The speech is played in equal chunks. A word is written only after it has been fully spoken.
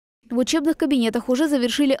В учебных кабинетах уже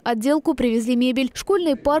завершили отделку, привезли мебель.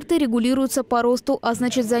 Школьные парты регулируются по росту, а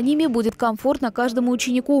значит, за ними будет комфортно каждому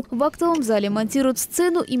ученику. В актовом зале монтируют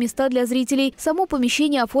сцену и места для зрителей. Само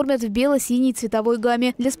помещение оформят в бело-синей цветовой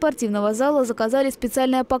гамме. Для спортивного зала заказали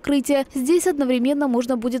специальное покрытие. Здесь одновременно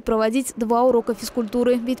можно будет проводить 2 урока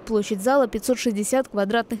физкультуры, ведь площадь зала 560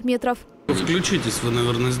 квадратных метров. Включитесь вы,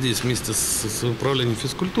 наверное, здесь вместе с управлением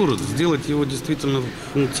физкультуры, сделать его действительно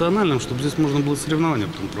функциональным, чтобы здесь можно было соревнования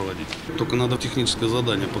потом проводить. Только надо техническое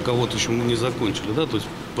задание, пока вот еще мы не закончили, да, то есть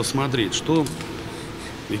посмотреть, что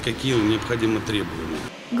и какие необходимы требования.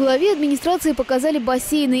 Главе администрации показали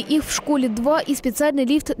бассейны. Их в школе 2 и специальный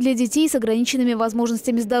лифт для детей с ограниченными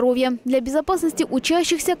возможностями здоровья. Для безопасности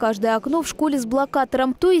учащихся каждое окно в школе с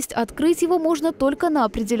блокатором, то есть открыть его можно только на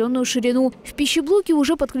определенную ширину. В пищеблоке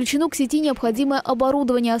уже подключено к сети необходимое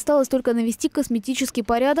оборудование. Осталось только навести косметический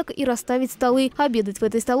порядок и расставить столы. Обедать в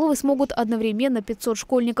этой столовой смогут одновременно 500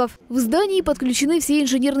 школьников. В здании подключены все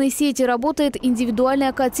инженерные сети. Работает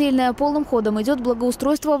индивидуальная котельная. Полным ходом идет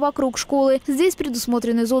благоустройство вокруг школы. Здесь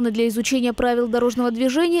предусмотрены зоны для изучения правил дорожного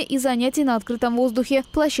движения и занятий на открытом воздухе,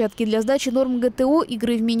 площадки для сдачи норм ГТО,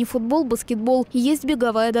 игры в мини-футбол, баскетбол. Есть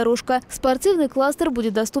беговая дорожка. Спортивный кластер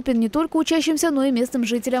будет доступен не только учащимся, но и местным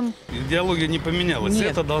жителям. Идеология не поменялась.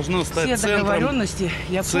 Нет, это должно стать все договоренности,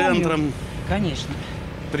 центром конечно,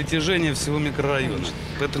 притяжения всего микрорайона. Конечно.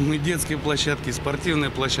 Поэтому и детские площадки, и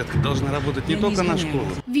спортивные площадки должны работать не только на школу.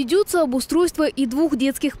 Ведется обустройство и 2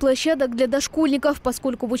 детских площадок для дошкольников,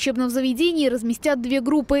 поскольку в учебном заведении разместят 2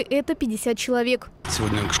 группы. Это 50 человек.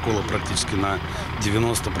 Сегодня школа практически на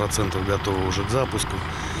 90% готова уже к запуску,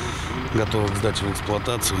 готова к сдаче в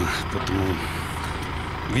эксплуатацию. Поэтому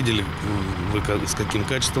видели вы, с каким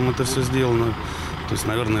качеством это все сделано. То есть,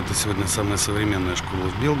 наверное, это сегодня самая современная школа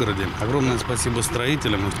в Белгороде. Огромное спасибо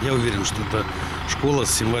строителям. Я уверен, что эта школа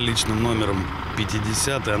с символичным номером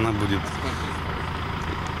 50, и она будет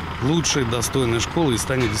лучшей, достойной школой и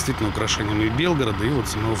станет действительно украшением и Белгорода, и вот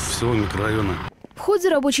всего микрорайона. В ходе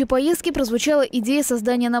рабочей поездки прозвучала идея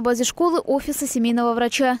создания на базе школы офиса семейного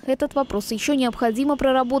врача. Этот вопрос еще необходимо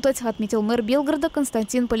проработать, отметил мэр Белгорода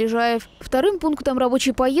Константин Полежаев. Вторым пунктом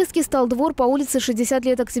рабочей поездки стал двор по улице 60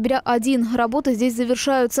 лет октября 1. Работы здесь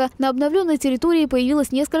завершаются. На обновленной территории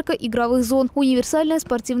появилось несколько игровых зон. Универсальная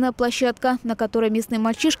спортивная площадка, на которой местные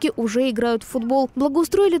мальчишки уже играют в футбол.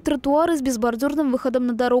 Благоустроили тротуары с безбордюрным выходом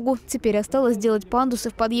на дорогу. Теперь осталось сделать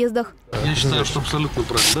пандусы в подъездах. Я считаю, что абсолютно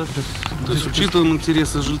правильно. Да? То есть учитываем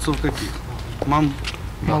интересы жильцов каких? Мам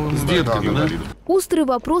с детками, да? Острый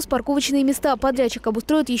вопрос – парковочные места. Подрядчик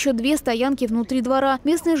обустроит еще 2 стоянки внутри двора.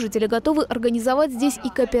 Местные жители готовы организовать здесь и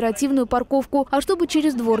кооперативную парковку. А чтобы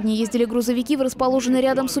через двор не ездили грузовики в расположенный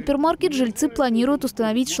рядом супермаркет, жильцы планируют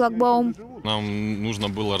установить шлагбаум. Нам нужно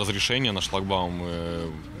было разрешение на шлагбаум.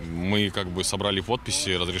 Мы собрали подписи,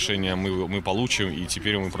 разрешение мы получим, и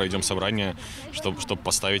теперь мы пройдем собрание, чтобы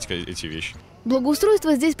поставить эти вещи.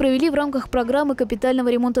 Благоустройство здесь провели в рамках программы капитального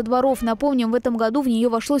ремонта дворов. Напомним, в этом году в нее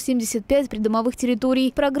вошло 75 придомовых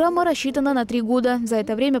территорий. Программа рассчитана на 3 года. За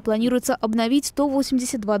это время планируется обновить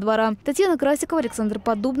 182 двора. Татьяна Красикова, Александр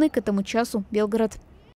Поддубный. К этому часу Белгород.